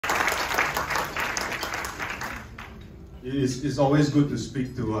It's always good to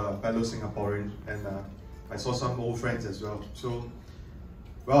speak to a fellow Singaporean, and I saw some old friends as well. So,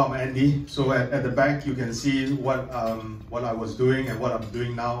 well, I'm Andy. So at the back you can see what I was doing and what I'm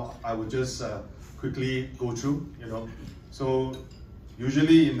doing now. I would just quickly go through, So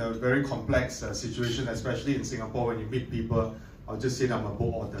usually in a very complex situation, especially in Singapore, when you meet people, I'll just say that I'm a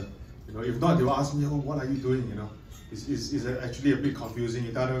book author. If not, they'll ask me, oh, what are you doing? It's actually a bit confusing.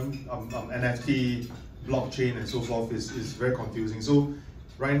 You tell them I'm NFT, blockchain, and so forth. Is very confusing. So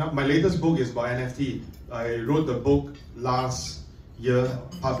right now, my latest book is about NFT. I wrote the book last year,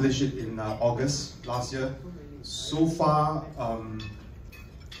 published it in August last year. So far,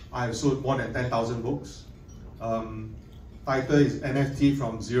 I have sold more than 10,000 books. Title is NFT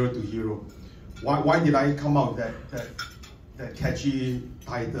from Zero to Hero. Why did I come out with that catchy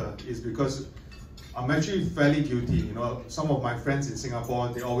title? Is because I'm actually fairly guilty. Some of my friends in Singapore,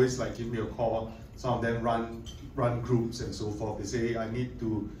 they always give me a call. Some of them run groups and so forth. They say, I need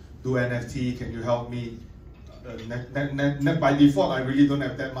to do NFT, can you help me? By default, I really don't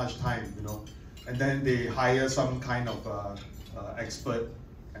have that much time, And then they hire some kind of expert,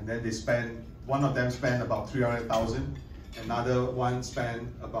 and then one of them spend about 300,000, another one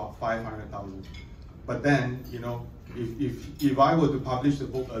spend about 500,000. But then, if I were to publish the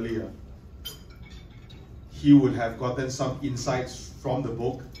book earlier, he would have gotten some insights from the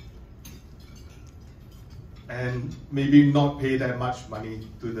book and maybe not pay that much money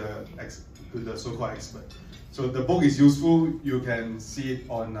to the so-called expert. So the book is useful. You can see it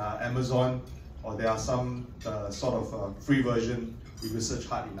on Amazon, or there are some sort of free version if you search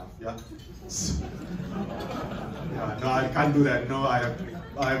hard enough. Yeah. No, I can't do that. No, I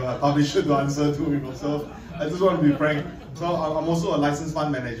have a publisher to answer to. So I just want to be frank. So I'm also a licensed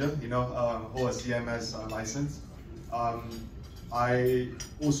fund manager. Hold a CMS license. I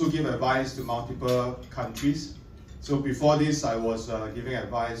also give advice to multiple countries. So before this, I was giving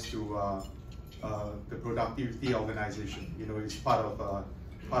advice to the Productivity Organization. It's part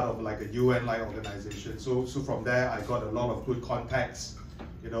of like a UN-like organization. So from there, I got a lot of good contacts.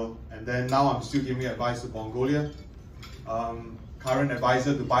 And then now I'm still giving advice to Mongolia. Current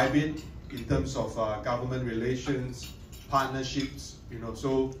advisor to Bybit in terms of government relations, partnerships.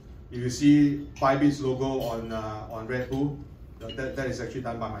 So if you see Bybit's logo on Red Bull, that is actually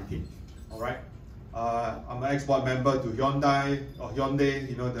done by my team. All right. I'm an ex-board member to Hyundai,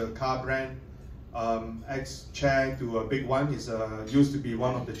 the car brand. Ex-chair to a big one. Used to be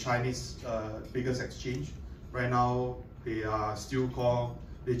one of the Chinese biggest exchange. Right now they are still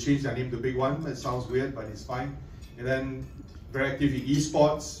they changed their name to Big One. It sounds weird, but it's fine. And then very active in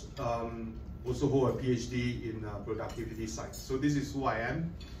esports. Also hold a PhD in productivity science. So this is who I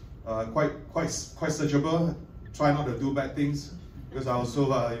am. Quite searchable. Try not to do bad things, because I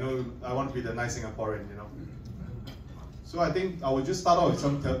also I want to be the nice Singaporean. So I think I will just start off with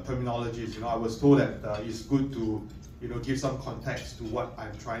some terminologies. I was told that it's good to give some context to what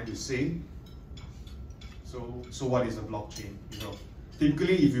I'm trying to say. So what is a blockchain?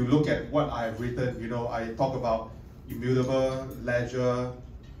 Typically, if you look at what I have written, I talk about immutable ledger,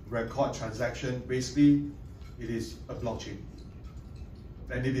 record transaction. Basically, it is a blockchain,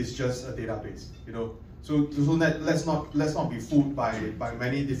 and it is just a database. So let's not be fooled by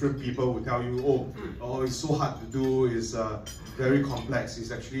many different people who tell you, oh, it's so hard to do, it's very complex.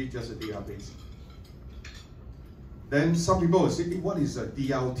 It's actually just a database. Then some people will say, what is a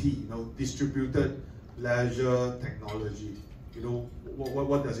DLT? Distributed ledger technology.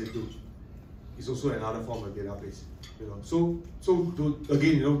 What does it do? It's also another form of database. So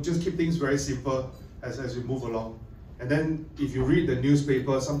again, just keep things very simple as we move along. And then if you read the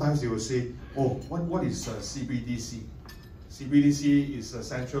newspaper, sometimes they will say, oh, what is CBDC? CBDC is a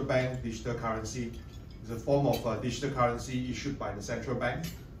central bank digital currency. It's a form of digital currency issued by the central bank.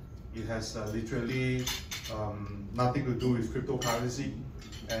 It has literally nothing to do with cryptocurrency.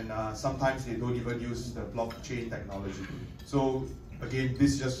 And sometimes they don't even use the blockchain technology. So again,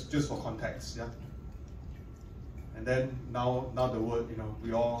 this is just for context. Yeah. And then now the word,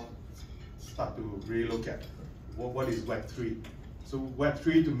 we all start to really look at what is Web3. So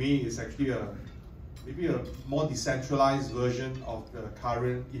Web3 to me is actually maybe a more decentralized version of the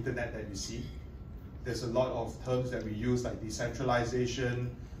current internet that you see. There's a lot of terms that we use like decentralization,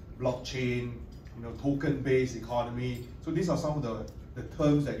 blockchain, token-based economy. So these are some of the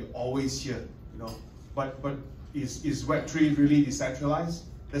terms that you always hear. But is Web3 really decentralized?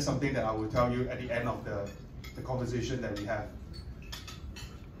 That's something that I will tell you at the end of the conversation that we have.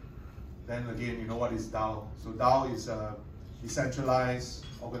 Then again, what is DAO? So DAO is a decentralized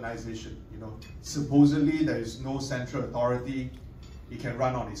organization. Supposedly there is no central authority. It can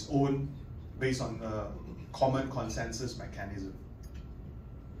run on its own. based on a common consensus mechanism.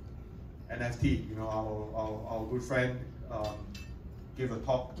 NFT, you know, our good friend gave a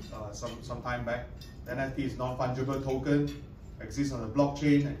talk some time back. NFT is non-fungible token, exists on the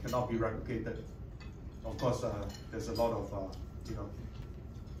blockchain and cannot be replicated. Of course, there's a lot of you know,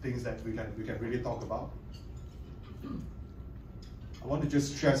 things that we can really talk about. I want to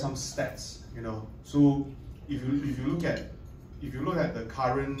just share some stats. You know, so if you look at the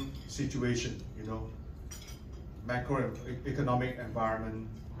current situation, you know, macroeconomic environment,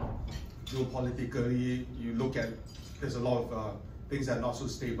 geopolitically, you look at, there's a lot of things that are not so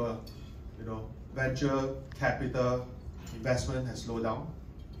stable. You know, venture capital investment has slowed down.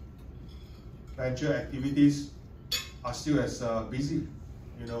 Venture activities are still as busy,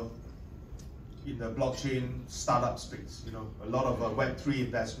 you know, in the blockchain startup space. You know, a lot of Web3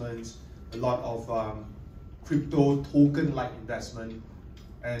 investments, a lot of crypto token-like investment,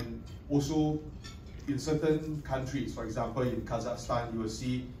 and also in certain countries, for example, in Kazakhstan, you will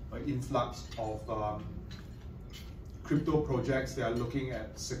see an influx of crypto projects. They are looking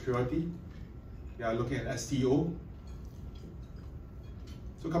at security, they are looking at STO.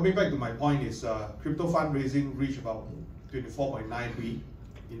 So coming back to my point is, crypto fundraising reached about 24.9 billion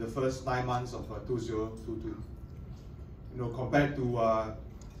in the first 9 months of 2022. You know, compared to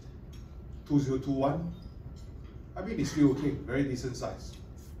 2021, I mean, it's still okay, very decent size.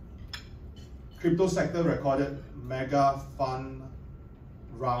 Crypto sector recorded mega fund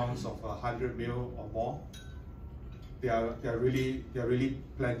rounds of 100 mil or more. There are really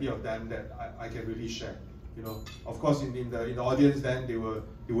plenty of them that I can really share. You know, of course, in the audience, then they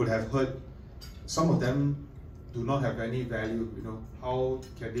would have heard some of them do not have any value. You know, how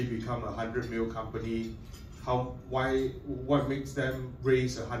can they become a 100 mil company? What makes them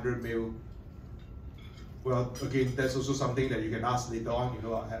raise 100 mil? Well, again, that's also something that you can ask later on. You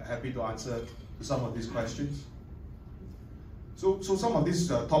know, I'm happy to answer some of these questions. So some of these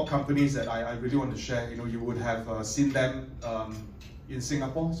top companies that I really want to share, you know, you would have seen them in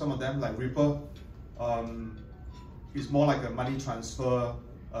Singapore. Some of them, like Ripple, is more like a money transfer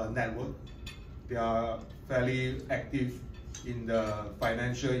network. They are fairly active in the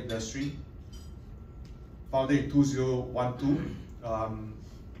financial industry. Founded in 2012,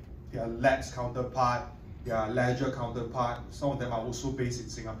 their Lex counterpart, their Ledger counterpart, some of them are also based in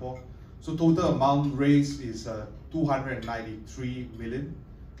Singapore. So total amount raised is 293 million.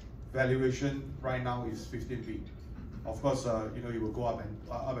 Valuation right now is 15 billion. Of course, you know, it will go up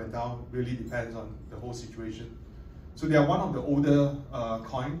and down. Really depends on the whole situation. So they are one of the older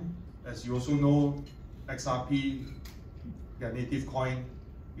coin. As you also know, XRP, their native coin,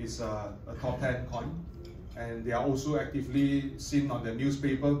 is a top 10 coin, and they are also actively seen on the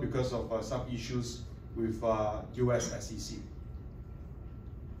newspaper because of some issues with US SEC.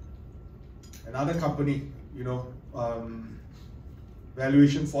 Another company, you know,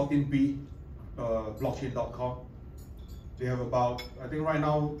 valuation 14B, blockchain.com. They have about, I think right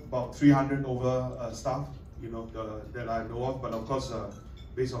now, about 300 over staff, you know, that I know of. But of course,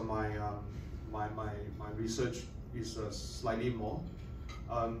 based on my research, is slightly more.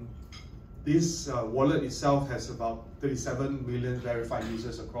 This wallet itself has about 37 million verified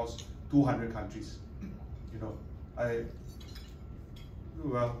users across 200 countries. You know, I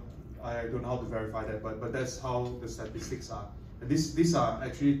don't know how to verify that, but that's how the statistics are. And these are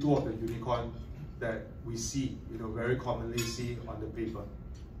actually two of the unicorn that we see, you know, very commonly see on the paper.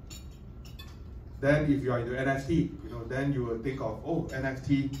 Then if you are into NFT, you know, then you will think of, oh,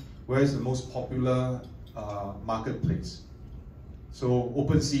 NFT, where is the most popular marketplace? So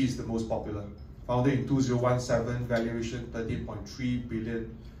OpenSea is the most popular. Founded in 2017, valuation 13.3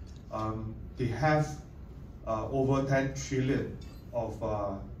 billion. They have over 10 trillion of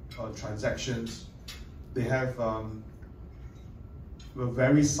transactions. They have a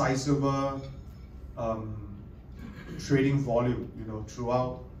very sizable trading volume, you know,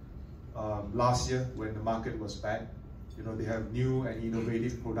 throughout last year when the market was bad. You know, they have new and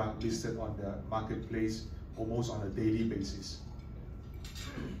innovative product listed on the marketplace almost on a daily basis.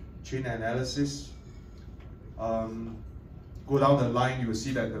 Chain analysis. Go down the line, you will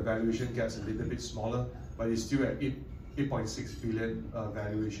see that the valuation gets a little bit smaller, but it's still at 8.6 billion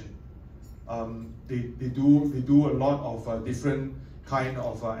valuation. They do a lot of different kind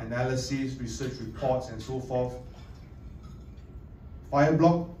of analysis, research reports, and so forth.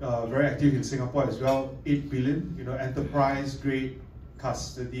 Fireblock, very active in Singapore as well, 8 billion, you know, enterprise grade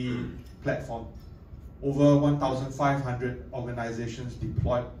custody platform. Over 1,500 organizations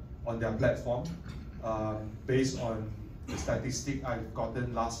deployed on their platform, based on the statistic I've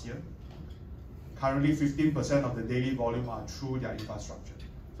gotten last year. Currently, 15% of the daily volume are through their infrastructure.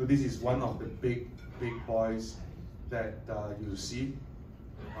 So this is one of the big boys that you see.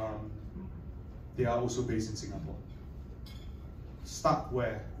 They are also based in Singapore.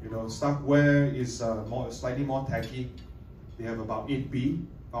 Starkware, Starkware is slightly more techy. They have about 8B,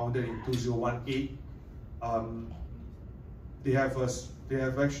 founded in 2018. They have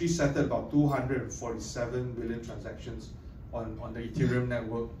actually settled about 247 million transactions on the Ethereum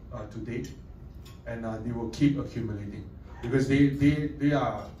network to date, and they will keep accumulating because they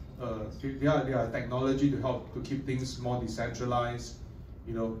are technology to help to keep things more decentralized,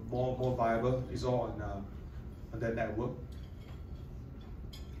 more viable. It's all on that network.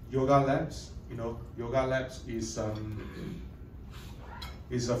 Yoga Labs, Yoga Labs is a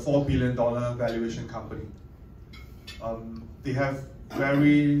 $4 billion valuation company. They have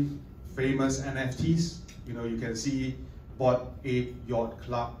very famous NFTs. You can see Bored Ape Yacht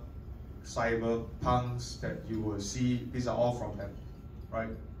Club, Cyberpunks that you will see. These are all from them, right?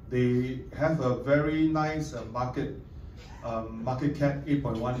 They have a very nice market cap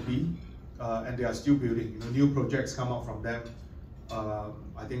 8.1B, and they are still building. New projects come out from them.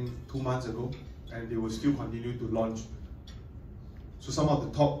 I think 2 months ago, and they will still continue to launch. So some of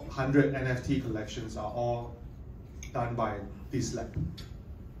the top 100 NFT collections are all done by this lab.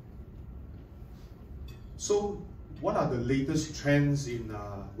 So what are the latest trends in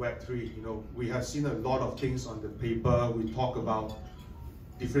Web3? We have seen a lot of things on the paper. We talk about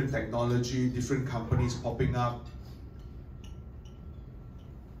different technology, different companies popping up.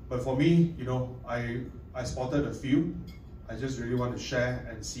 But for me, I spotted a few. I just really want to share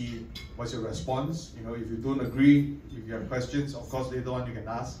and see what's your response. If you don't agree, if you have questions, of course later on you can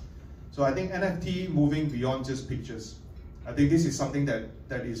ask. So I think NFT moving beyond just pictures. I think this is something that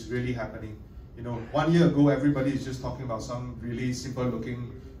is really happening. 1 year ago, everybody is just talking about some really simple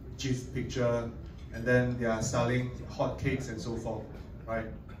looking GIF picture, and then they are selling hot cakes and so forth,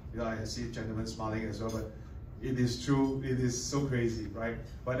 right? I see gentlemen smiling as well, but it is true, it is so crazy, right?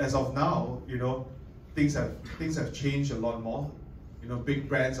 But as of now, things have changed a lot more. Big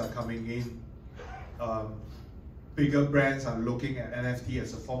brands are coming in. Bigger brands are looking at NFT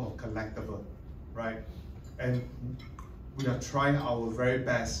as a form of collectible, right? And we are trying our very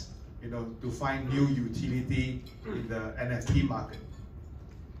best, to find new utility in the NFT market.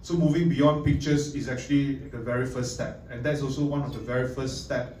 So moving beyond pictures is actually the very first step, and that's also one of the very first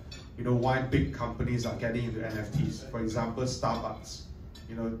steps. Why big companies are getting into NFTs. For example, Starbucks.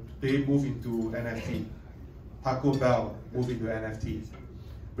 They move into NFT. Taco Bell move into NFT.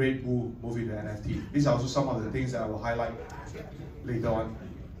 Red Bull move into NFT. These are also some of the things that I will highlight later on.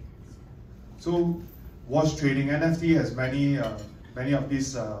 So, wash trading. NFT has many of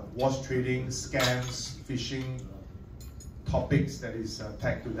these wash trading, scams, phishing topics that is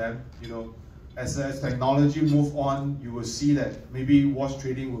tagged to them. As technology move on, you will see that maybe wash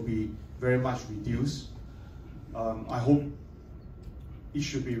trading will be very much reduced. I hope it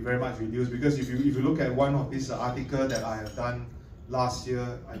should be very much reduced, because if you look at one of these article that I have done last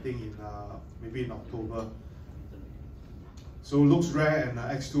year, I think in maybe in October. So Looks Rare and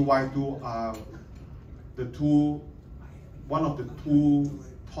X2Y2 are one of the two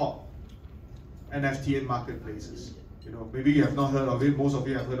top NFT marketplaces. Maybe you have not heard of it. Most of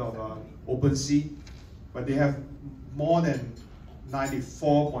you have heard of OpenSea, but they have more than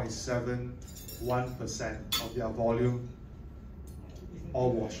 94.71% of their volume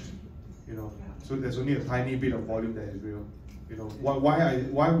all washed. So there's only a tiny bit of volume that is real.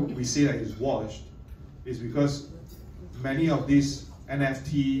 Why we say that it's washed is because many of these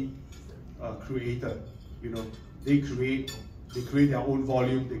NFT creators, they create their own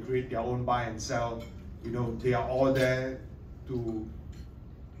volume, they create their own buy and sell. They are all there to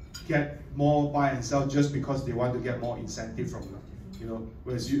get more buy and sell just because they want to get more incentive from them.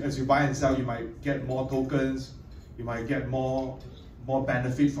 As you buy and sell, you might get more tokens, you might get more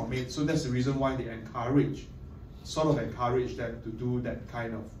benefit from it. So that's the reason why they sort of encourage them to do that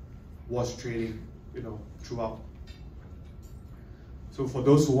kind of wash trading, throughout. So for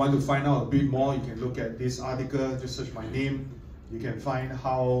those who want to find out a bit more, you can look at this article, just search my name. You can find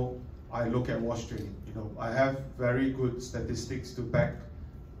how I look at wash trading. I have very good statistics to back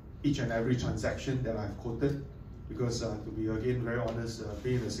each and every transaction that I've quoted, because to be again very honest,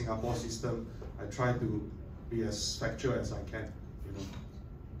 being in the Singapore system, I try to be as factual as I can.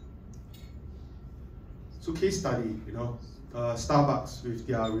 So case study, Starbucks with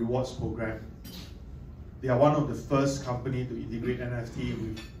their rewards program. They are one of the first company to integrate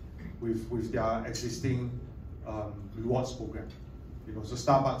NFT with their existing rewards program. So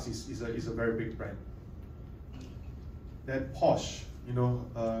Starbucks is a very big brand. Then Porsche,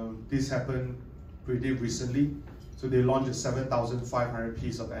 this happened pretty recently. So they launched a 7,500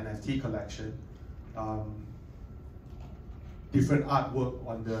 piece of NFT collection. Different artwork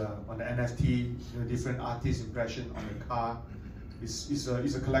on the NFT, different artist impression on the car. It's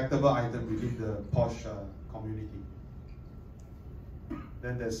a collectible item within the Porsche community.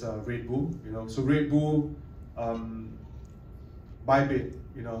 Then there's Red Bull, So Red Bull, Bybit,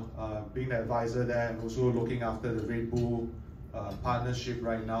 being the advisor there and also looking after the Red Bull partnership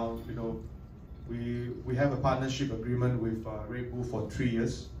right now. We have a partnership agreement with Red Bull for 3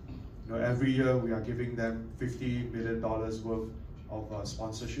 years. Every year we are giving them $50 million worth of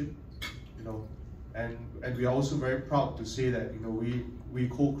sponsorship. And we are also very proud to say that we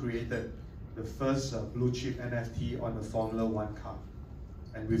co-created the first blue chip NFT on the Formula One car,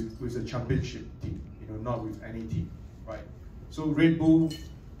 and with the championship team, not with any team, right? So Red Bull,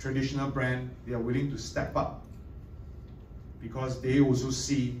 traditional brand, they are willing to step up because they also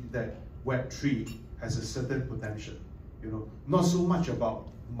see that Web3 has a certain potential. Not so much about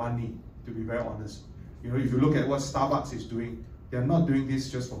money, to be very honest. If you look at what Starbucks is doing, they are not doing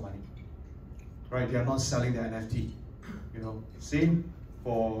this just for money, right? They are not selling their NFT. Same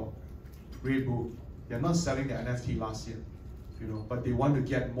for Red Bull. They are not selling their NFT last year, but they want to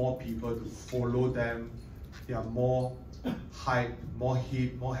get more people to follow them. They are more hype, more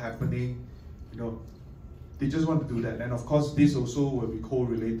hip, more happening. They just want to do that. And of course, this also will be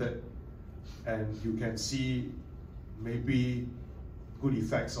correlated, and you can see maybe good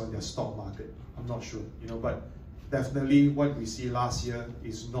effects on their stock market. I'm not sure, but definitely what we see last year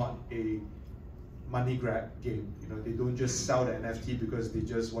is not a money grab game. They don't just sell the NFT because they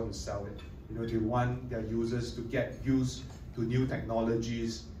just want to sell it. They want their users to get used to new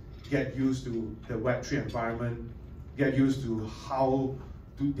technologies, get used to the Web3 environment, get used to how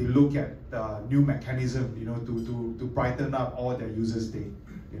they look at the new mechanism, to brighten up all their users' day,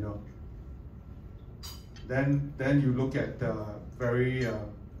 Then you look at the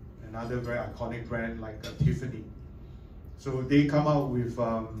another very iconic brand like Tiffany. So they come out with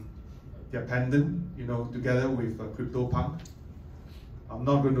their pendant, together with CryptoPunk. I'm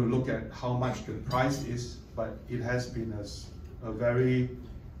not going to look at how much the price is, but it has been a very,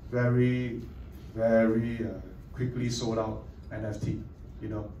 very, very quickly sold out NFT.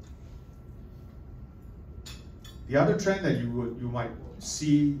 The other trend that you might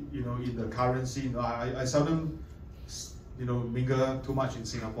see, in the currency. I seldom, mingle too much in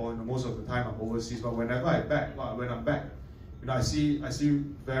Singapore. Most of the time I'm overseas. But whenever when I'm back, I see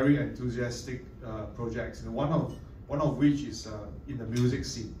very enthusiastic projects. One of which is in the music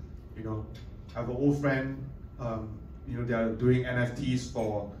scene. I have an old friend. They are doing NFTs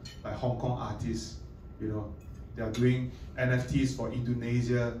for like Hong Kong artists. They are doing NFTs for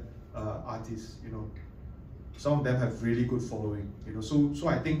Indonesia artists. Some of them have really good following. So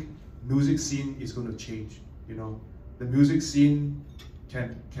I think music scene is going to change. The music scene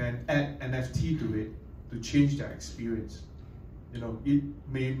can add NFT to it to change their experience. It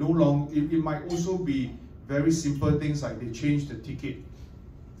may no longer. It might also be very simple things like they change the ticket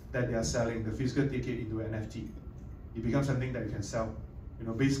that they are selling, the physical ticket, into NFT. It becomes something that you can sell.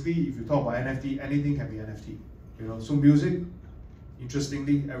 Basically, if you talk about NFT, anything can be NFT. So music,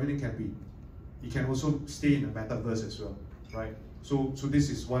 interestingly, everything can be. It can also stay in the metaverse as well, right? So this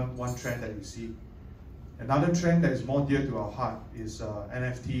is one trend that we see. Another trend that is more dear to our heart is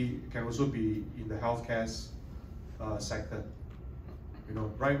NFT can also be in the healthcare sector.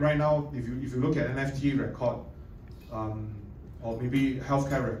 Right now, if you look at NFT record, or maybe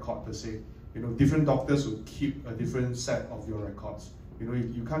healthcare record per se, different doctors will keep a different set of your records.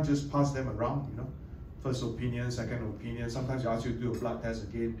 You can't just pass them around. First opinion, second opinion. Sometimes you ask you to do a blood test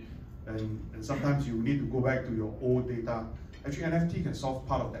again, and sometimes you need to go back to your old data. Actually, NFT can solve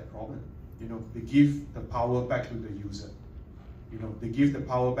part of that problem. They give the power back to the user. They give the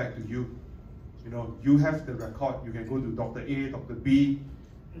power back to you. You have the record. You can go to Dr. A, Dr. B,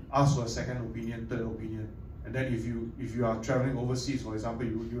 ask for a second opinion, third opinion. And then if you are traveling overseas, for example,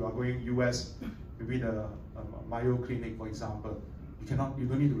 you are going US, maybe the Mayo Clinic, for example, you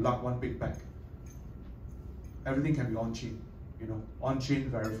don't need to lug one big bag. Everything can be on-chain, on-chain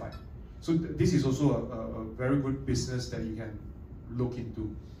verified. So this is also a very good business that you can look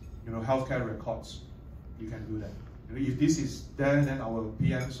into. Healthcare records, you can do that. If this is there, then our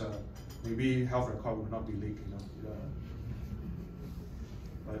PM's maybe health record will not be leaked.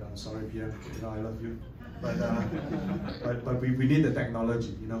 But I'm sorry, PM. I love you. But we need the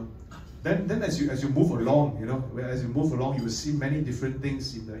technology. Then as you move along, you will see many different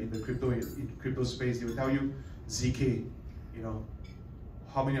things in the crypto space. They will tell you ZK.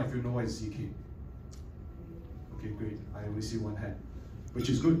 How many of you know what is ZK? Okay, great. I only see one hand, which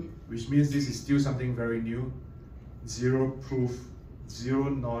is good. Which means this is still something very new. zero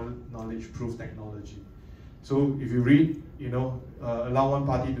knowledge proof technology. So if you read, allow one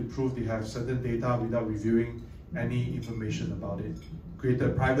party to prove they have certain data without reviewing any information about it. Greater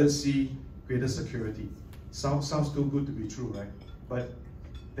privacy, greater security. Sounds too good to be true, right? But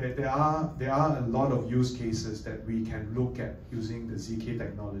there are a lot of use cases that we can look at using the ZK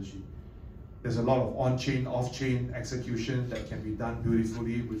technology. There's a lot of on-chain, off-chain execution that can be done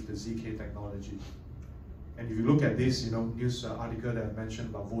beautifully with the ZK technology. And if you look at this, news article that I mentioned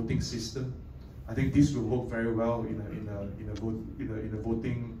about voting system, I think this will work very well in a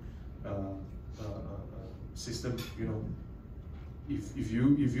voting system. If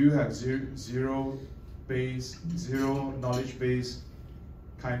you have zero knowledge base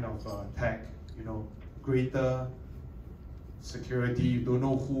kind of tech, greater security, you don't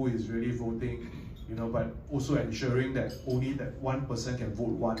know who is really voting, but also ensuring that only that one person can vote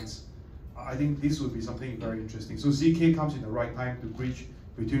once. I think this would be something very interesting. So ZK comes in the right time to bridge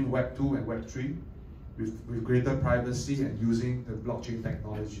between Web 2 and Web 3 with greater privacy and using the blockchain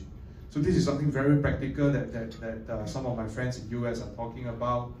technology. So this is something very practical that some of my friends in US are talking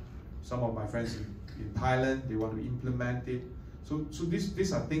about. Some of my friends in Thailand, they want to implement it. So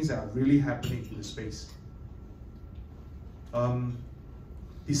these are things that are really happening in the space.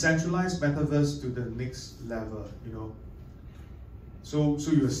 Decentralized metaverse to the next level, So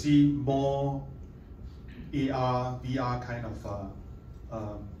you'll see more AR, VR kind of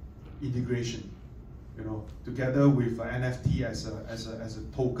integration, together with NFT as a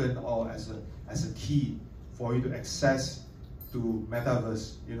token or as a key for you to access to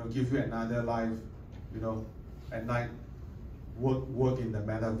metaverse. Give you another life, at night, work in the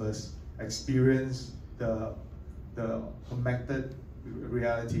metaverse, experience the connected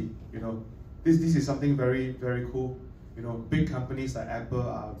reality. This is something very, very cool. Big companies like Apple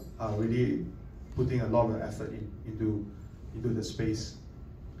are really putting a lot of effort into the space.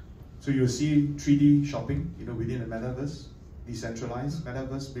 So you'll see 3D shopping, within the metaverse, decentralized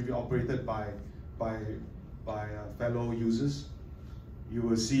metaverse, maybe operated by fellow users. You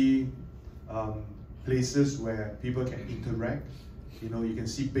will see places where people can interact. You can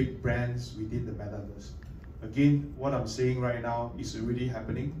see big brands within the metaverse. Again, what I'm saying right now is already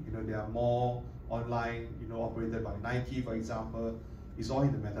happening. There are more online, operated by Nike, for example. It's all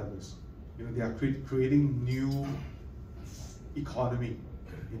in the metaverse. They are creating new economy.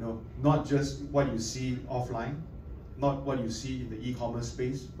 Not just what you see offline, not what you see in the e-commerce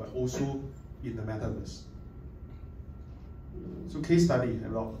space, but also in the metaverse. So case study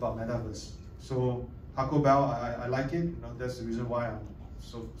about metaverse. So Taco Bell, I like it. That's the reason why I'm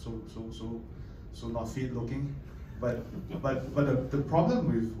so not fit looking. But the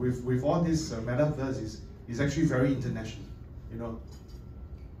problem with all this metaverse is actually very international.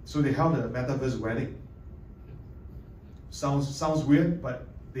 So they held a metaverse wedding. Sounds weird, but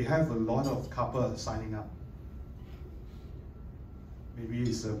they have a lot of couples signing up. Maybe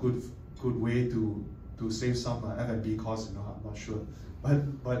it's a good way to save some F&B costs. I'm not sure.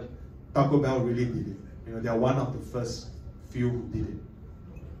 But Taco Bell really did it. They are one of the first few who did it.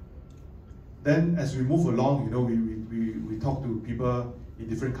 Then as we move along, we talk to people in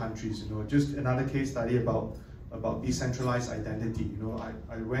different countries. Just another case study about decentralized identity.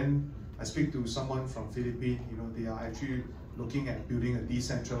 I speak to someone from Philippines. They are actually looking at building a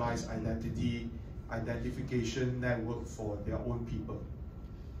decentralized identification network for their own people.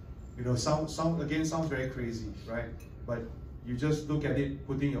 Sounds very crazy, right? But you just look at it,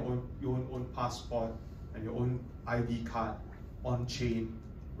 putting your own passport and your own ID card on chain,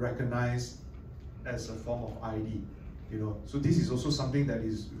 recognized as a form of ID. So this is also something that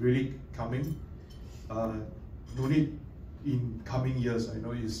is really coming. No need in coming years. I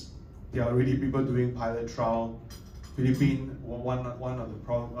know there are already people doing pilot trial. Philippines, one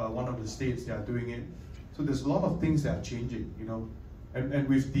of the states, they are doing it. So there's a lot of things that are changing. And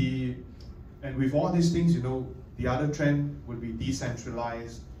with all these things, the other trend would be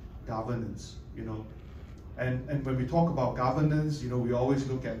decentralized governance. And when we talk about governance, we always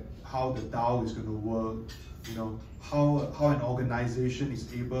look at how the DAO is going to work. How an organization is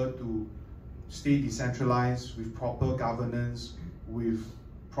able to stay decentralized with proper governance, with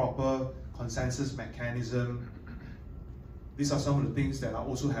proper consensus mechanism. These are some of the things that are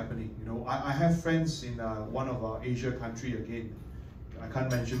also happening. I have friends in one of our Asia country again. I can't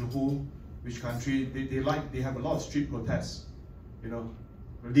mention which country. They have a lot of street protests.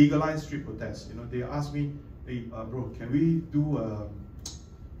 Legalized street protests. They ask me, hey, bro, can we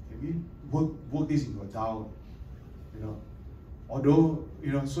work this into a DAO? Although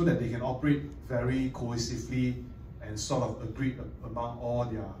so that they can operate very cohesively and sort of agree among all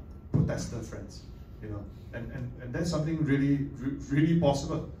their protester friends. you know, and that's something really, really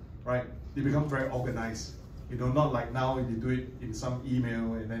possible, right? They become very organized, you know, not like now you do it in some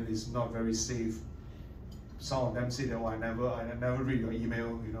email and then it's not very safe. Some of them say that, oh, I never read your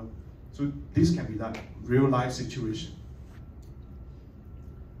email, you know. So this can be done, real life situation.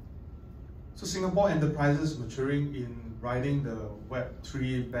 So Singapore enterprises maturing in riding the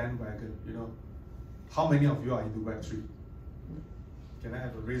Web3 bandwagon, you know. How many of you are into Web3? Can I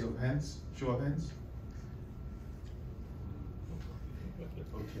have a raise of hands, show of hands?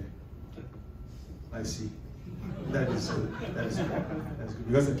 Okay, I see. That is good. That is good. That's good.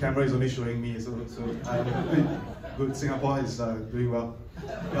 Because the camera is only showing me, so I'm good. Singapore is doing well.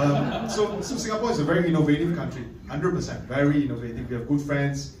 So Singapore is a very innovative country, 100%, very innovative. We have good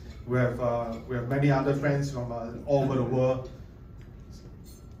friends. We have many other friends from all over the world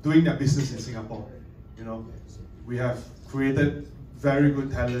doing their business in Singapore. You know, we have created very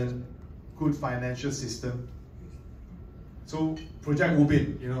good talent, good financial system. So Project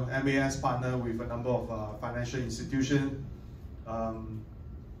Ubin, you know, MAS partner with a number of financial institutions,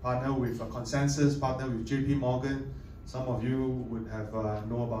 partner with Consensus, partner with JP Morgan. Some of you would have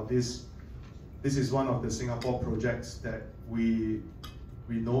know about this. This is one of the Singapore projects that we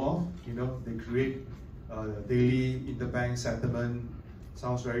know of. You know, they create daily interbank settlement.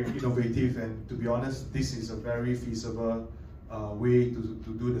 Sounds very innovative, and to be honest, this is a very feasible way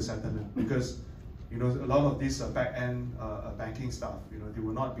to do the settlement, because you know, a lot of this back-end banking stuff, you know, they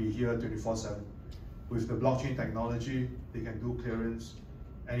will not be here 24/7. With the blockchain technology, they can do clearance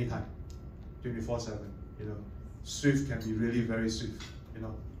anytime, 24/7. You know, Swift can be really very swift, you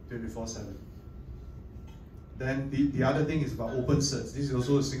know, 24/7. Then the other thing is about open certs. This is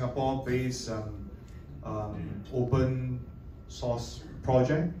also a Singapore-based open source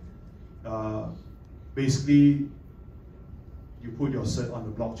project. Basically, you put your cert on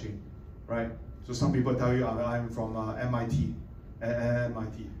the blockchain, right? So some people tell you, I'm from MIT,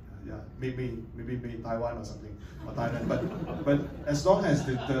 MIT, yeah, maybe in Taiwan or something, or Thailand. But as long as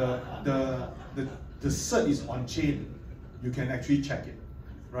the cert is on chain, you can actually check it,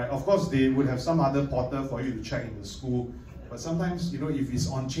 right? Of course, they would have some other portal for you to check in the school, but sometimes, you know, if it's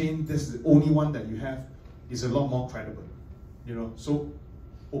on chain, this is the only one that you have, is a lot more credible, you know. So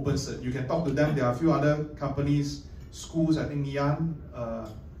open cert, you can talk to them. There are a few other companies, schools, I think Nian,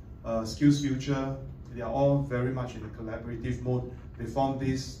 Skills Future, they are all very much in a collaborative mode. They formed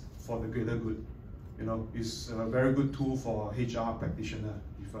this for the greater good. You know, it's a very good tool for HR practitioner.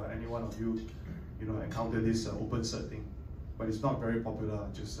 If any one of you, you know, encounter this open cert thing, but it's not very popular. I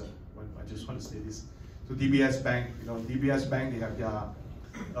just want to say this. So DBS Bank, you know, DBS Bank, they have their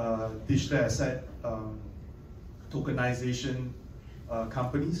digital asset tokenization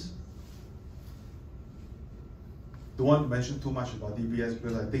companies. Don't want to mention too much about DBS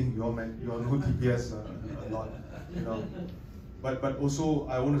because I think you all know DBS a lot, you know. But also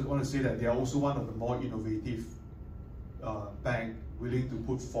I want to say that they are also one of the more innovative bank, willing to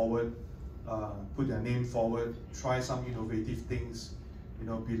put their name forward, try some innovative things, you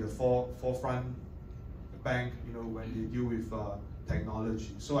know, be the forefront bank, you know, when they deal with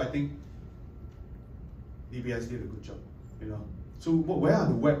technology. So I think DBS did a good job, you know. So where are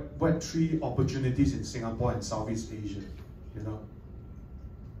the Web3 opportunities in Singapore and Southeast Asia, you know?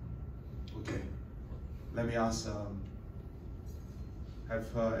 Okay, let me ask,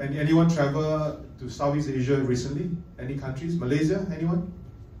 have anyone traveled to Southeast Asia recently? Any countries? Malaysia, anyone?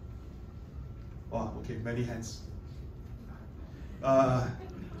 Wow, okay, many hands.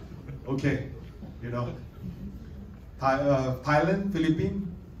 Okay, you know, Thailand, Philippines?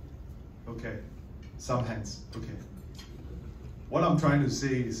 Okay, some hands, okay. What I'm trying to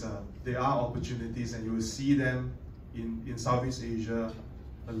say is there are opportunities, and you will see them in Southeast Asia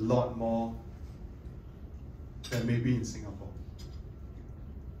a lot more than maybe in Singapore.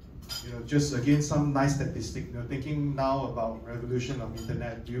 You know, just again, some nice statistic, you know, thinking now about revolution of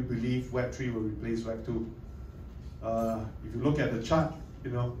internet, do you believe Web3 will replace Web2? If you look at the chart,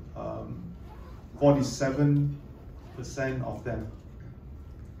 you know, 47% of them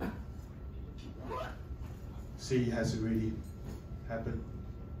say it has already happened.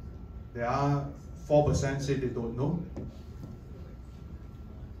 There are 4% say they don't know.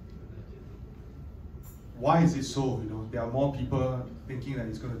 Why is it so? You know, there are more people thinking that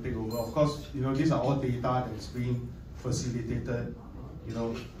it's going to take over. Of course, you know, these are all data that's being facilitated. You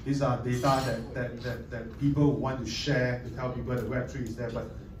know, these are data that people want to share to tell people that Web3 is there.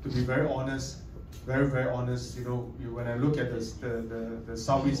 But to be very honest, very honest, you know, when I look at the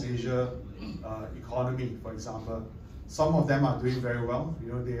Southeast Asia economy, for example, some of them are doing very well.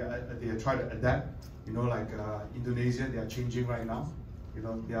 You know, they are trying to adapt. You know, like Indonesia, they are changing right now. You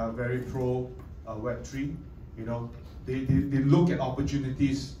know, they are very pro Web3, you know, they look at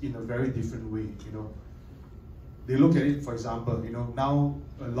opportunities in a very different way, you know. They look at it, for example, you know, now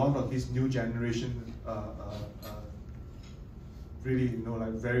a lot of this new generation, really, you know,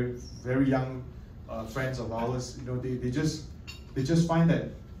 like very young friends of ours, you know, they just find that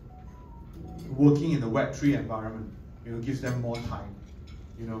working in the Web3 environment, you know, gives them more time,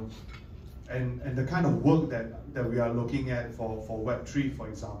 you know, and the kind of work that we are looking at for Web3, for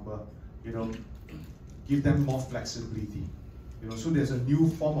example, you know, give them more flexibility, you know. So there's a new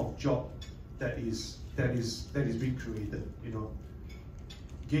form of job that is being created, you know.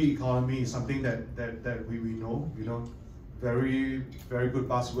 Gig economy is something that we know, you know, very good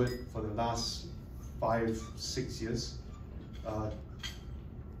buzzword for the last 5-6 years.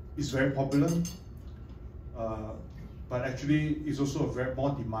 It's very popular, but actually it's also a very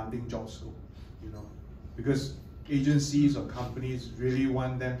more demanding job scope, you know, because agencies or companies really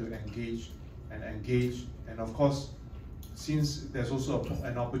want them to engage, and of course, since there's also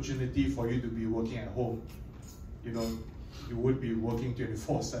an opportunity for you to be working at home, you know, you would be working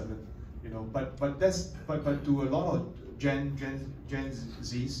 24/7, you know. But to a lot of Gen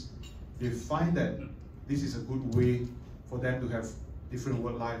Zs, they find that this is a good way for them to have different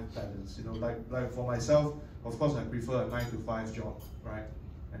work-life balance. You know, like for myself, of course, I prefer a 9-to-5 job, right?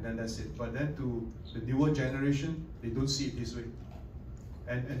 And then that's it. But then to the newer generation, they don't see it this way.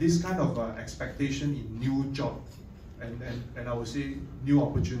 And this kind of expectation in new job, and I would say new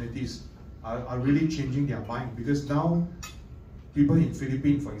opportunities are really changing their mind, because now people in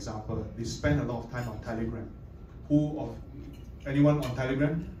Philippines, for example, they spend a lot of time on Telegram. Anyone on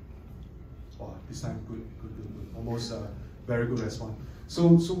Telegram? Oh, this time good. Almost very good response.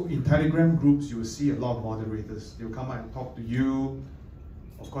 So in Telegram groups, you will see a lot of moderators. They'll come and talk to you.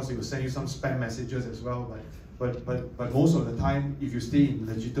 Of course, they will send you some spam messages as well. But most of the time, if you stay in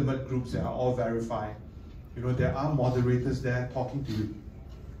legitimate groups that are all verified, you know, there are moderators there talking to you.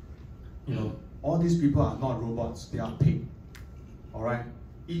 You know, all these people are not robots, they are paid. All right,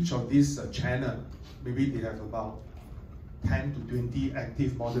 each of these channel, maybe they have about 10 to 20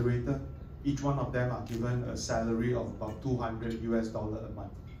 active moderator. Each one of them are given a salary of about $200 a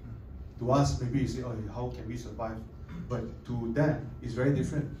month. To us, maybe you say, oh, how can we survive? But to them, it's very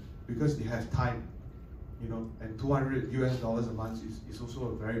different, because they have time, you know, and $200 a month is also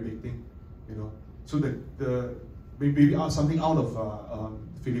a very big thing, you know. So maybe something out of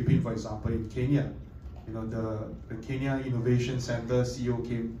Philippines, for example, in Kenya, you know, the Kenya Innovation Center CEO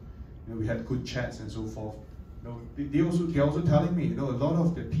came, you know, we had good chats and so forth. You know, they're also telling me, you know, a lot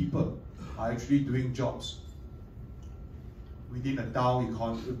of the people are actually doing jobs within a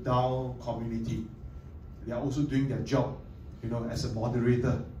DAO community. They are also doing their job, you know, as a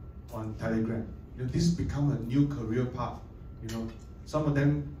moderator on Telegram. You know, this has become a new career path. You know, some of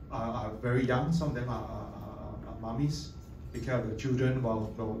them are very young, some of them are mummies. They care of their children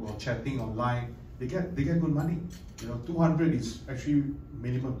while chatting online. They get good money. You know, 200 is actually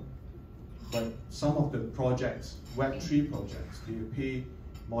minimum. But some of the projects, Web3 projects, they pay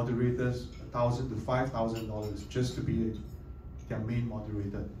moderators $1,000 to $5,000 just to be their main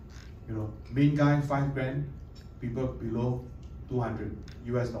moderator. You know, main guy $5,000, people below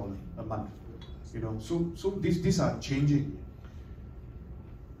 $200 a month. You know, so these are changing.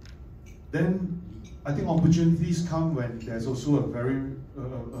 Then I think opportunities come when there's also a very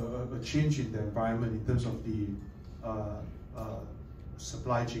a change in the environment in terms of the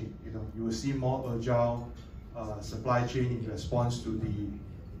supply chain. You know, you will see more agile supply chain in response to the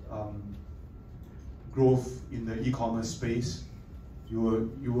growth in the e-commerce space. You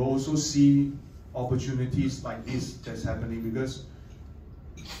will also see opportunities like this that's happening, because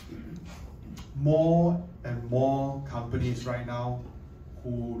more and more companies right now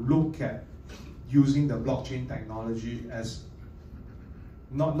who look at using the blockchain technology as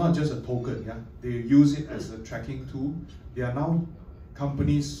not just a token, yeah, they use it as a tracking tool. They are now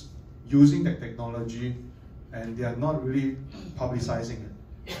companies using the technology, and they are not really publicizing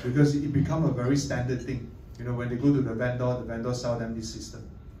it, because it becomes a very standard thing. You know, when they go to the vendor sell them this system.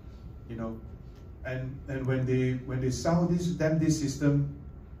 You know, and when they sell them this system,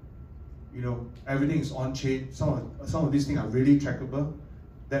 you know, everything is on chain. Some of these things are really trackable.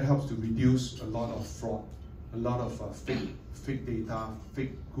 That helps to reduce a lot of fraud, a lot of fake data,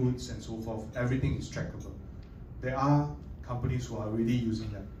 fake goods, and so forth. Everything is trackable. There are companies who are really using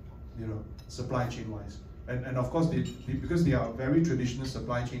that, you know, supply chain wise. And of course, because they are very traditional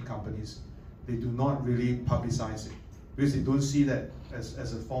supply chain companies, they do not really publicize it, because they don't see that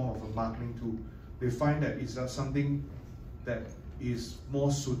as a form of a marketing tool. They find that it's something that is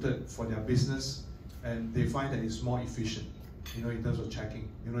more suited for their business, and they find that it's more efficient, you know, in terms of checking.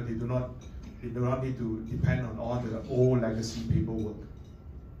 You know, they do not They do not need to depend on all the old legacy paperwork.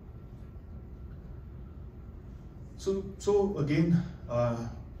 So again,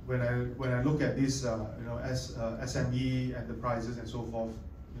 when I look at this, SME enterprises and so forth,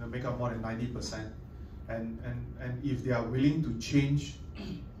 make up more than 90%, and if they are willing to change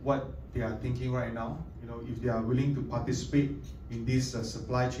what they are thinking right now, if they are willing to participate in this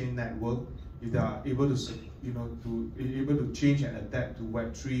supply chain network, if they are able to change and adapt to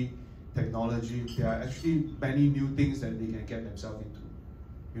Web3 technology, there are actually many new things that they can get themselves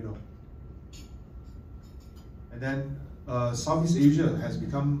into, And then Southeast Asia has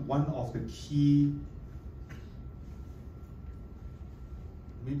become one of the key,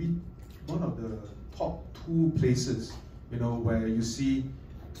 maybe one of the top 2 places, where you see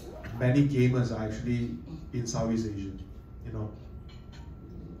many gamers are actually in Southeast Asia.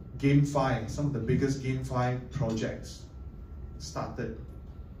 GameFi, some of the biggest GameFi projects started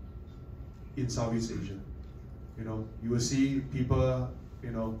in Southeast Asia. You will see people,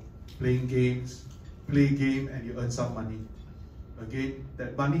 playing games, play game and you earn some money. Again,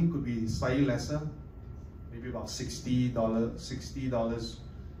 that money could be slightly lesser, maybe about $60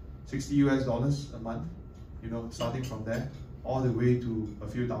 US dollars a month, starting from there, all the way to a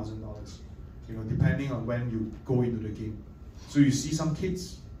few $1,000s, depending on when you go into the game. So you see some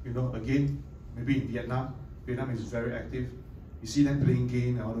kids, again, maybe in Vietnam is very active. You see them playing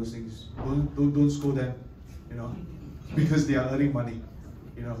game and all those things. Don't scold them, because they are earning money,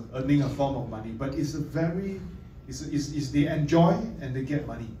 earning a form of money. But it's they enjoy and they get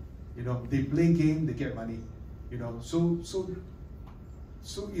money. They play game, they get money. So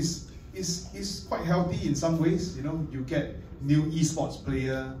it's quite healthy in some ways. You get new esports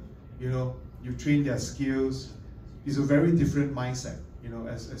player. You train their skills. It's a very different mindset.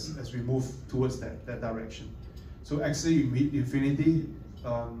 As we move towards that direction. So Axie Infinity,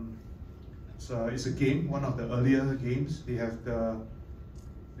 it's a game, one of the earlier games. They have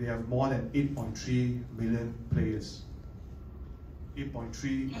more than 8.3 million players.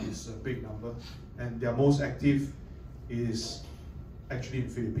 8.3 is a big number, and their most active is actually in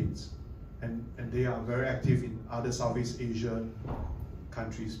Philippines, and they are very active in other Southeast Asian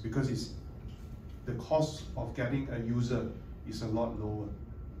countries because the cost of getting a user is a lot lower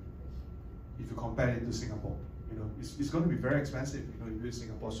if you compare it to Singapore. It's going to be very expensive, if you're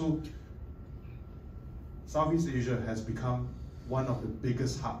Singapore. So Southeast Asia has become one of the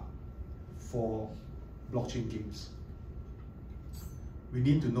biggest hub for blockchain games. We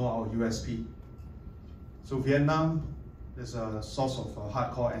need to know our USP. So Vietnam is a source of a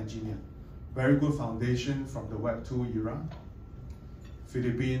hardcore engineer. Very good foundation from the Web2 era.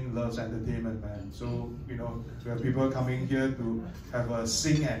 Philippines loves entertainment, man. So, we have people coming here to have a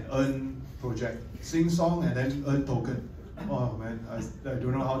sing and earn project. Sing song and then earn token. Oh man, I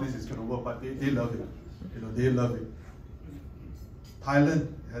don't know how this is going to work, but they love it. They love it.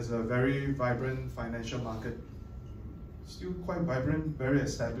 Thailand has a very vibrant financial market. Still quite vibrant, very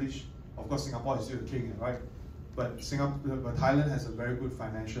established. Of course, Singapore is still the king, right? But Thailand has a very good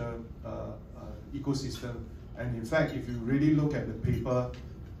financial ecosystem. And in fact, if you really look at the paper,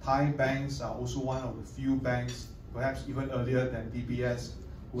 Thai banks are also one of the few banks, perhaps even earlier than DBS,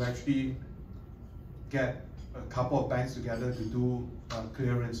 who actually get a couple of banks together to do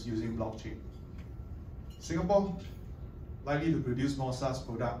clearance using blockchain. Singapore, likely to produce more SaaS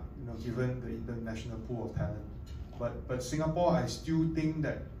product, given the international pool of talent. But Singapore, I still think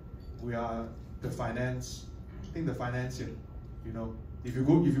that we are the financier. If you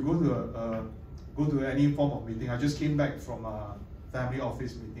go to any form of meeting. I just came back from a family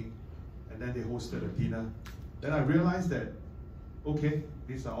office meeting, and then they hosted a dinner. Then I realized that, okay,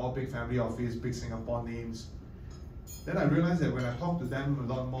 these are all big family office, big Singapore names. Then I realized that when I talk to them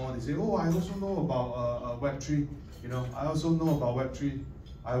a lot more, they say, oh, I also know about Web3. I also know about Web3.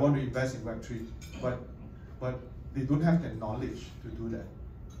 I want to invest in Web3. But they don't have the knowledge to do that.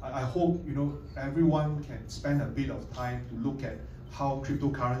 I hope everyone can spend a bit of time to look at how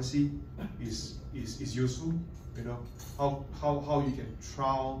cryptocurrency is useful, how you can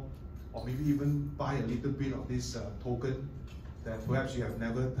trial or maybe even buy a little bit of this token that perhaps you have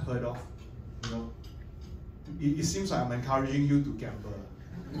never heard of. It seems like I'm encouraging you to gamble.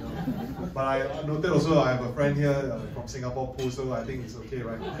 But I noted also I have a friend here from Singapore Post, so I think it's okay,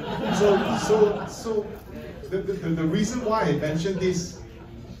 right? So the reason why I mentioned this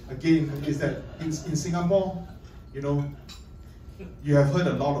again is that in Singapore, you have heard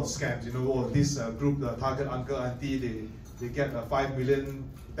a lot of scams. This group, the target uncle, auntie, they get 5 million,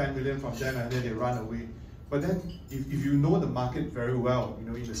 10 million from them and then they run away. But then if you know the market very well, in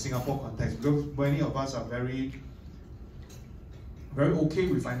the Singapore context, because many of us are very okay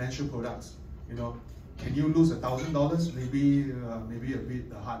with financial products. You know, can you lose $1,000? Maybe maybe a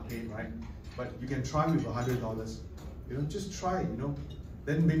bit hard pain, right? But you can try with $100. You know, just try. You know,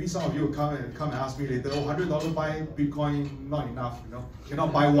 then maybe some of you will come and ask me later, oh, $100 buy Bitcoin not enough. You know,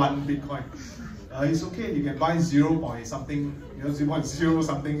 cannot buy one Bitcoin. It's okay. You can buy 0 point something, you know, 0.0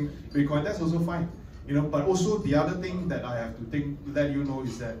 something Bitcoin. That's also fine. You know, but also the other thing that I have to let you know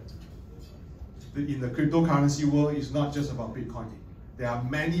is that in the cryptocurrency world, it's not just about Bitcoin. There are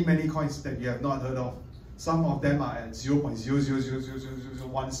many coins that you have not heard of. Some of them are at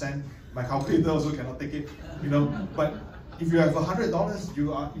 0.0000001 cent. My calculator also cannot take it. You know, but if you have $100,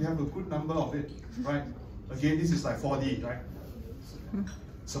 you have a good number of it, right? Again, this is like 4D, right?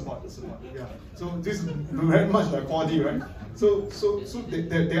 Support, yeah. So this is very much like 4D, right? So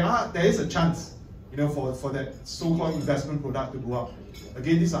there is a chance, you know, for that so-called investment product to go up.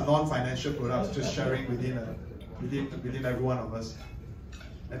 Again, these are non-financial products, just sharing within every one of us.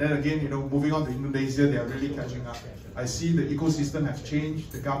 And then again, you know, moving on to Indonesia, they are really catching up. I see the ecosystem has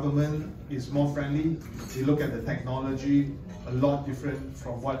changed. The government is more friendly. They look at the technology a lot different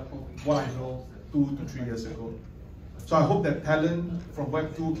from what I know 2 to 3 years ago. So I hope that talent from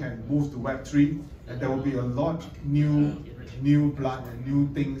Web2 can move to Web3, and there will be a lot new blood and new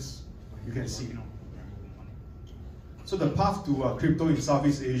things you can see. So the path to crypto in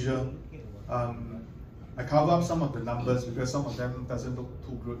Southeast Asia, I cover up some of the numbers because some of them doesn't look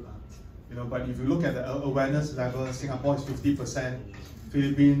too good. You know, but if you look at the awareness level, Singapore is 50%,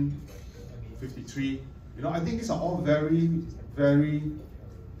 Philippines 53%. You know, I think these are all very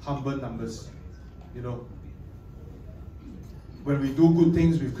humble numbers. You know, when we do good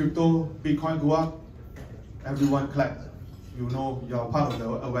things with crypto, Bitcoin go up, everyone clap. You know, you're part of the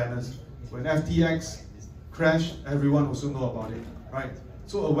awareness. When FTX crashed, everyone also know about it, right?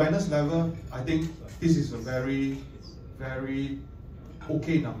 So awareness level, I think this is a very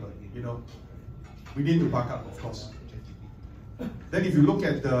okay number. You know, we need to back up, of course. Then if you look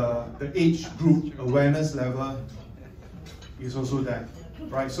at the age group awareness level, is also there,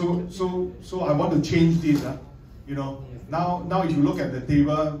 right? So I want to change this. You know, now if you look at the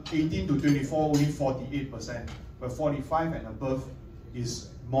table, 18 to 24 only 48%, but 45 and above is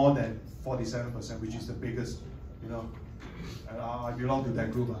more than 47%, which is the biggest. You know, I belong to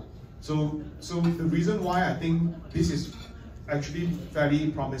that group. So the reason why I think this is actually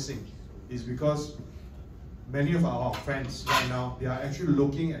fairly promising is because many of our friends right now, they are actually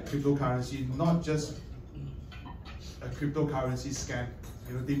looking at cryptocurrency, not just a cryptocurrency scam.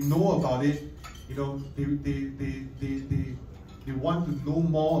 You know, they know about it. You know, they want to know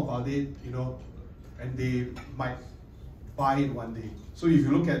more about it. You know, and they might buy it one day. So if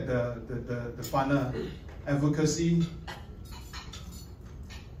you look at the funnel, advocacy,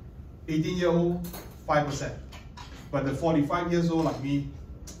 18-year-old, 5%. But the 45 years old like me,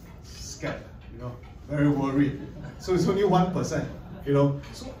 scared, you know, very worried. So it's only 1%, you know.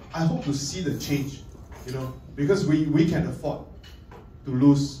 So I hope to see the change, you know, because we can afford to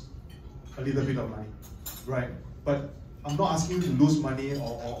lose a little bit of money, right? But I'm not asking you to lose money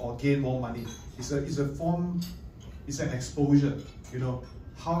or gain more money. It's a form, it's an exposure, you know.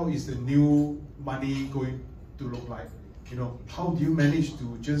 How is the new money going to look like? You know, how do you manage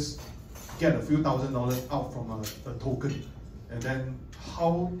to just get a few $1,000s out from a token, and then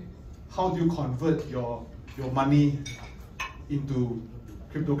how do you convert your money into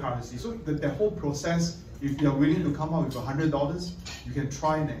cryptocurrency? So the whole process, if you are willing to come out with $100, you can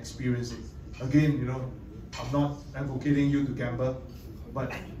try and experience it. Again, you know, I'm not advocating you to gamble,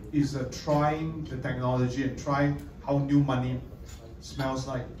 but it's trying the technology and trying how new money smells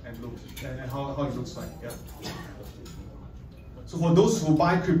like and looks, and how it looks like. Yeah. So for those who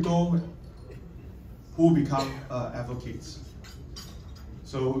buy crypto, who become advocates.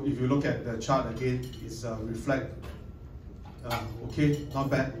 So if you look at the chart again, it's reflect, okay, not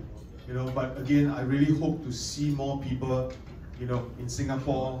bad, you know, but again, I really hope to see more people, you know, in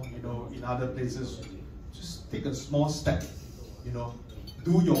Singapore, you know, in other places, just take a small step, you know,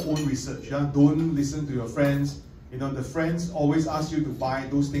 do your own research, yeah? Don't listen to your friends, you know, the friends always ask you to buy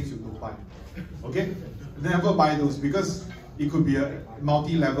those things you don't buy, okay? Never buy those, because it could be a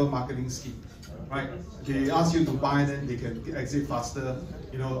multi-level marketing scheme, right? They ask you to buy, then they can exit faster,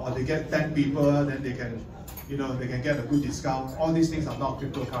 you know, or they get 10 people, then they can, you know, they can get a good discount. All these things are not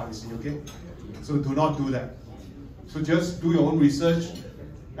cryptocurrency, okay? So do not do that. So just do your own research.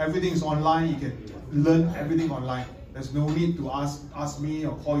 Everything is online. You can learn everything online. There's no need to ask me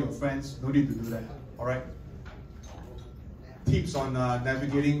or call your friends. No need to do that, all right? Tips on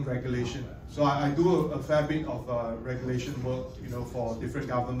navigating regulation. So I do a fair bit of regulation work, you know, for different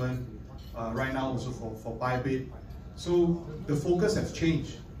government. Right now also for Bybit. So the focus has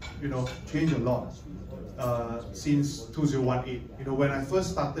changed. changed a lot since 2018. When I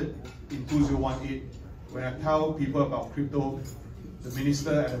first started in 2018, when I tell people about crypto, the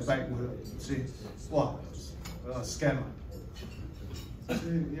minister at the back would say, "Wow, a scam." I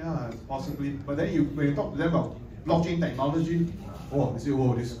say, "Yeah, possibly." But then when you talk to them about blockchain technology, they say,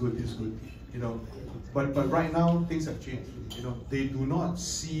 "Oh, this is good, this is good." But right now things have changed. They do not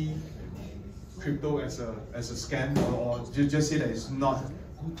see crypto as a scam, or just say that it's not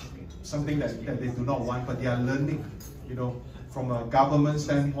something that they do not want, but they are learning. From a government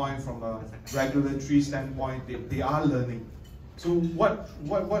standpoint, from a regulatory standpoint, they are learning. So what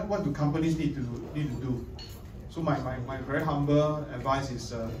do companies need to do? So my very humble advice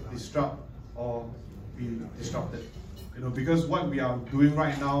is disrupt or be disrupted. Because what we are doing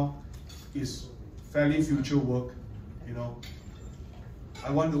right now is fairly future work. I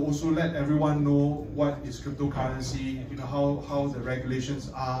want to also let everyone know what is cryptocurrency, how the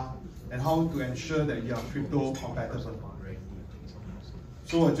regulations are, and how to ensure that you are crypto compatible.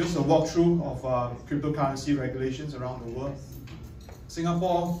 So just a walkthrough of cryptocurrency regulations around the world.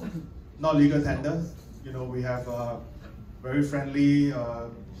 Singapore, not legal tender. We have a very friendly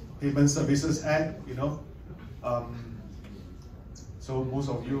Payment Services Act. So most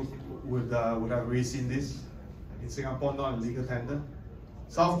of you would have already seen this. In Singapore, not legal tender.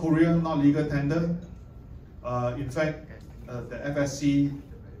 South Korea, not legal tender. In fact, the FSC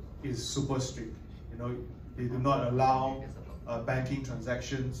is super strict. They do not allow banking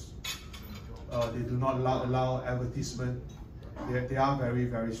transactions. They do not allow advertisement. They are very,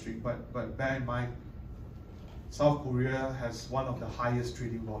 very strict. But bear in mind, South Korea has one of the highest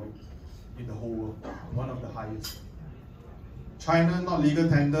trading volume in the whole world. One of the highest. China, not legal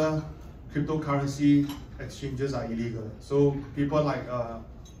tender. Cryptocurrency exchanges are illegal. So people like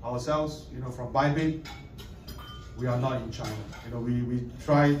ourselves, from Bybit, we are not in China. We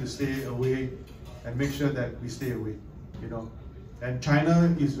try to stay away and make sure that we stay away. And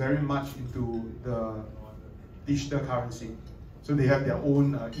China is very much into the digital currency. So they have their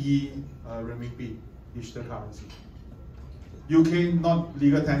own renminbi digital currency. UK, not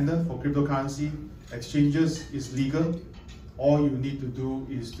legal tender for cryptocurrency. Exchanges is legal. All you need to do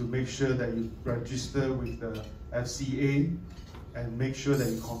is to make sure that you register with the FCA and make sure that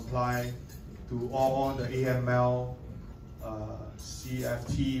you comply to all the AML,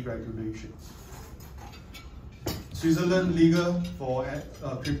 CFT regulations. Switzerland, legal for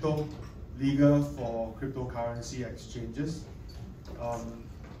crypto, legal for cryptocurrency exchanges.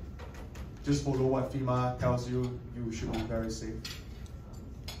 Just follow what FEMA tells you, you should be very safe.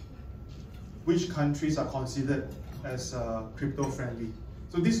 Which countries are considered as crypto friendly?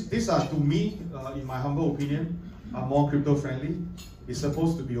 So these are, to me, in my humble opinion, are more crypto friendly. It's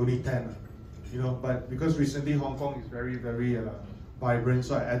supposed to be only 10, but because recently Hong Kong is very, very vibrant,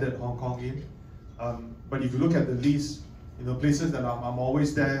 so I added Hong Kong in. But if you look at the list, places that I'm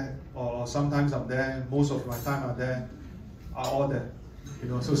always there, or sometimes I'm there, most of my time I'm there, are all there.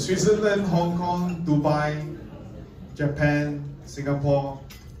 So Switzerland, Hong Kong, Dubai, Japan, Singapore,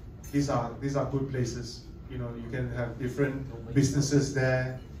 these are good places. You can have different businesses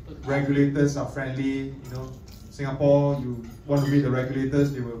there. Regulators are friendly. Singapore, you want to meet the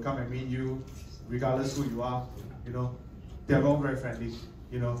regulators, they will come and meet you, regardless who you are. They're all very friendly.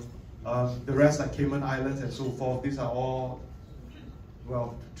 The rest, like Cayman Islands and so forth, these are all,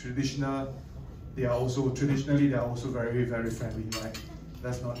 traditional. Traditionally, they are also very, very friendly, right?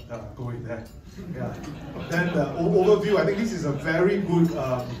 Let's not go in there. Yeah. Then the overview, I think this is a very good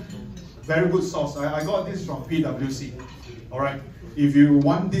source. I got this from PwC. All right. If you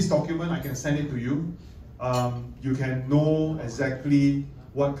want this document, I can send it to you. You can know exactly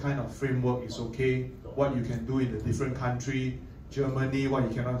what kind of framework is okay, what you can do in the different country, Germany, what you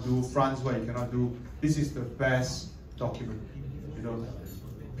cannot do, France, what you cannot do. This is the best document,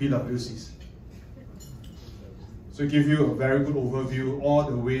 PwC's. So it gives you a very good overview all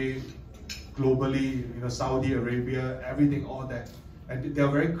the way globally, Saudi Arabia, everything, all that. And they're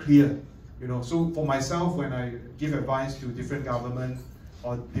very clear, So for myself, when I give advice to different government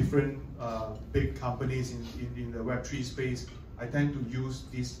or different big companies in the Web3 space, I tend to use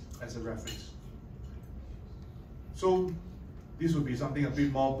this as a reference. So this would be something a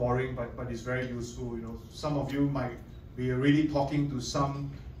bit more boring, but it's very useful. Some of you might be already talking to some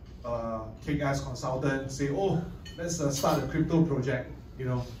kick-ass consultant, say, "Oh, let's start a crypto project,"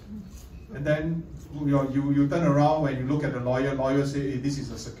 and then you turn around when you look at the lawyer say, "Hey, this is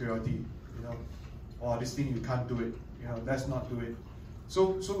a security, or this thing you can't do it, let's not do it."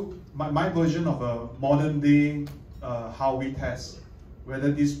 So my version of a modern day how we test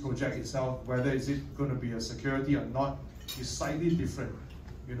whether this project itself, whether is it going to be a security or not, is slightly different.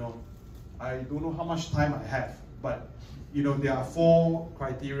 you know, I don't know how much time I have, but you know, there are 4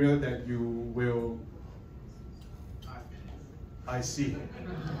 criteria that you will. I see.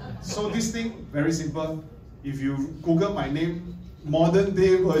 So this thing, very simple. If you Google my name, modern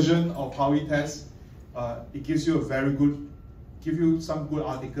day version of how we test, it gives you some good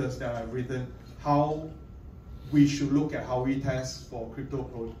articles that I've written, how we should look at how we test for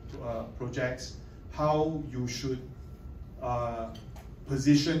crypto projects, how you should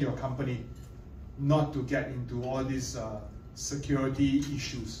position your company not to get into all these security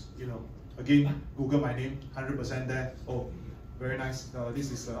issues. You know, again, Google my name, 100% there. Oh, very nice.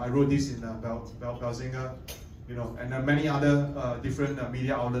 This is I wrote this in Belzinger, you know, and many other different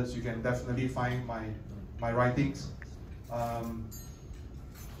media outlets. You can definitely find my writings.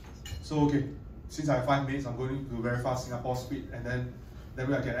 So okay, since I have 5 minutes, I'm going to very fast Singapore speed, and then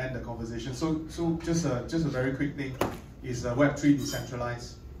I can end the conversation. So just a very quick thing is Web3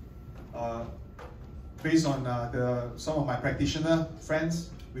 decentralized. Based on some of my practitioner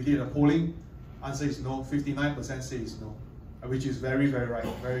friends, we did a polling. Answer is no. 59% say it's no, which is very, very right,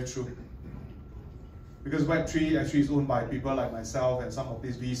 very true. Because Web3 actually is owned by people like myself and some of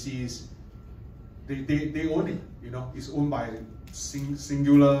these VCs. They own it, you know. It's owned by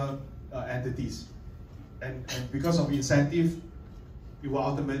singular entities, and because of incentive, it will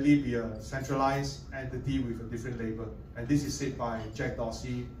ultimately be a centralized entity with a different label. And this is said by Jack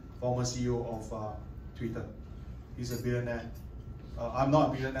Dorsey, former CEO of Twitter. He's a billionaire. I'm not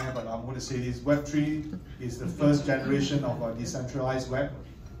a billionaire, but I'm going to say this. Web3 is the first generation of a decentralized web.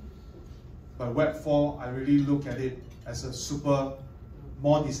 But Web4, I really look at it as a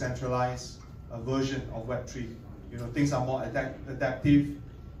more decentralized version of Web3. You know, things are more adaptive,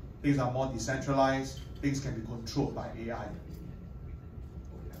 things are more decentralized, things can be controlled by AI.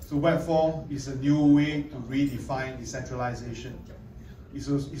 So Web4 is a new way to redefine decentralization. It's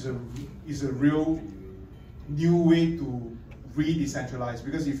a real new way to re-decentralize,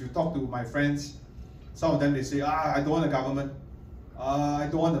 because if you talk to my friends, some of them, they say, I don't want a government, I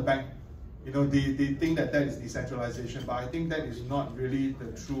don't want a bank. You know, they think that is decentralization, but I think that is not really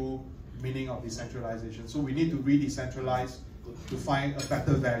the true meaning of decentralization. So we need to re-decentralize to find a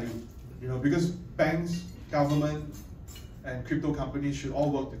better value. You know, because banks, government, and crypto companies should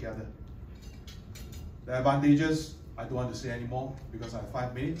all work together. The advantages, I don't want to say anymore because I have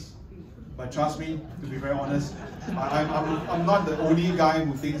 5 minutes. But trust me, to be very honest, I'm not the only guy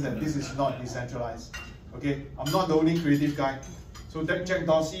who thinks that this is not decentralized. Okay, I'm not the only creative guy. So Jack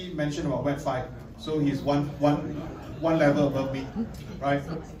Dorsey mentioned about Web5. So he's one level above me, right?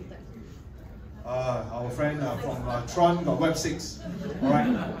 Our friend from Tron got Web6, all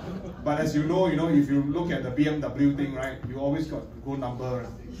right? But as you know, if you look at the BMW thing, right, you always got to go number,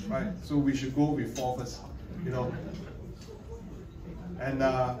 right? So we should go with 4 first, you know. And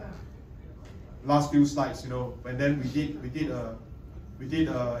last few slides, you know, and then we did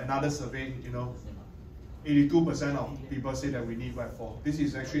another survey, you know. 82% of people say that we need Web4. This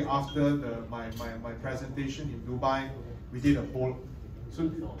is actually after my presentation in Dubai. We did a poll.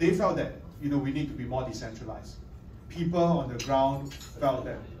 So they felt that, you know, we need to be more decentralized. People on the ground felt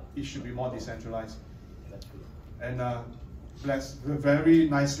that it should be more decentralized. And very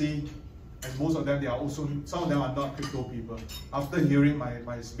nicely, and most of them, some of them are not crypto people. After hearing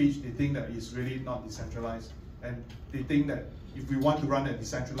my speech, they think that it's really not decentralized. And they think that if we want to run a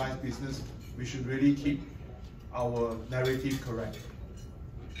decentralized business, we should really keep our narrative correct.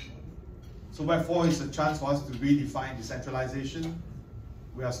 So Web4 is a chance for us to redefine decentralization.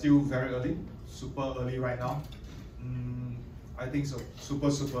 We are still very early, super early right now. I think so, super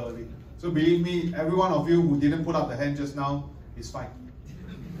early. So believe me, every one of you who didn't put up the hand just now is fine.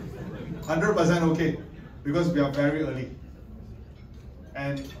 100% okay, because we are very early.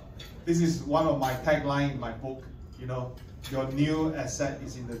 And this is one of my tagline in my book, you know, your new asset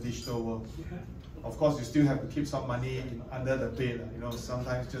is in the digital world. Of course, you still have to keep some money under the bed, you know,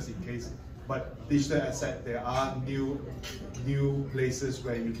 sometimes just in case. But digital asset, there are new places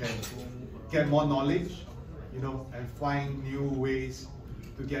where you can get more knowledge, you know, and find new ways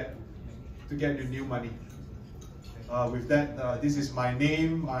to get your new money. With that, this is my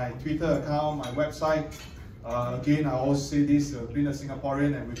name, my Twitter account, my website. Again, I always say this, being a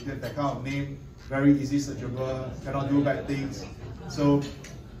Singaporean and with that kind of name, very easy searchable, cannot do bad things. So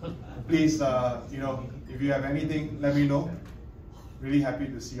please, you know, if you have anything, let me know. Really happy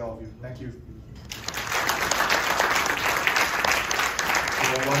to see all of you. Thank you.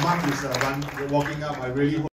 So while Mark is walking up, I really hope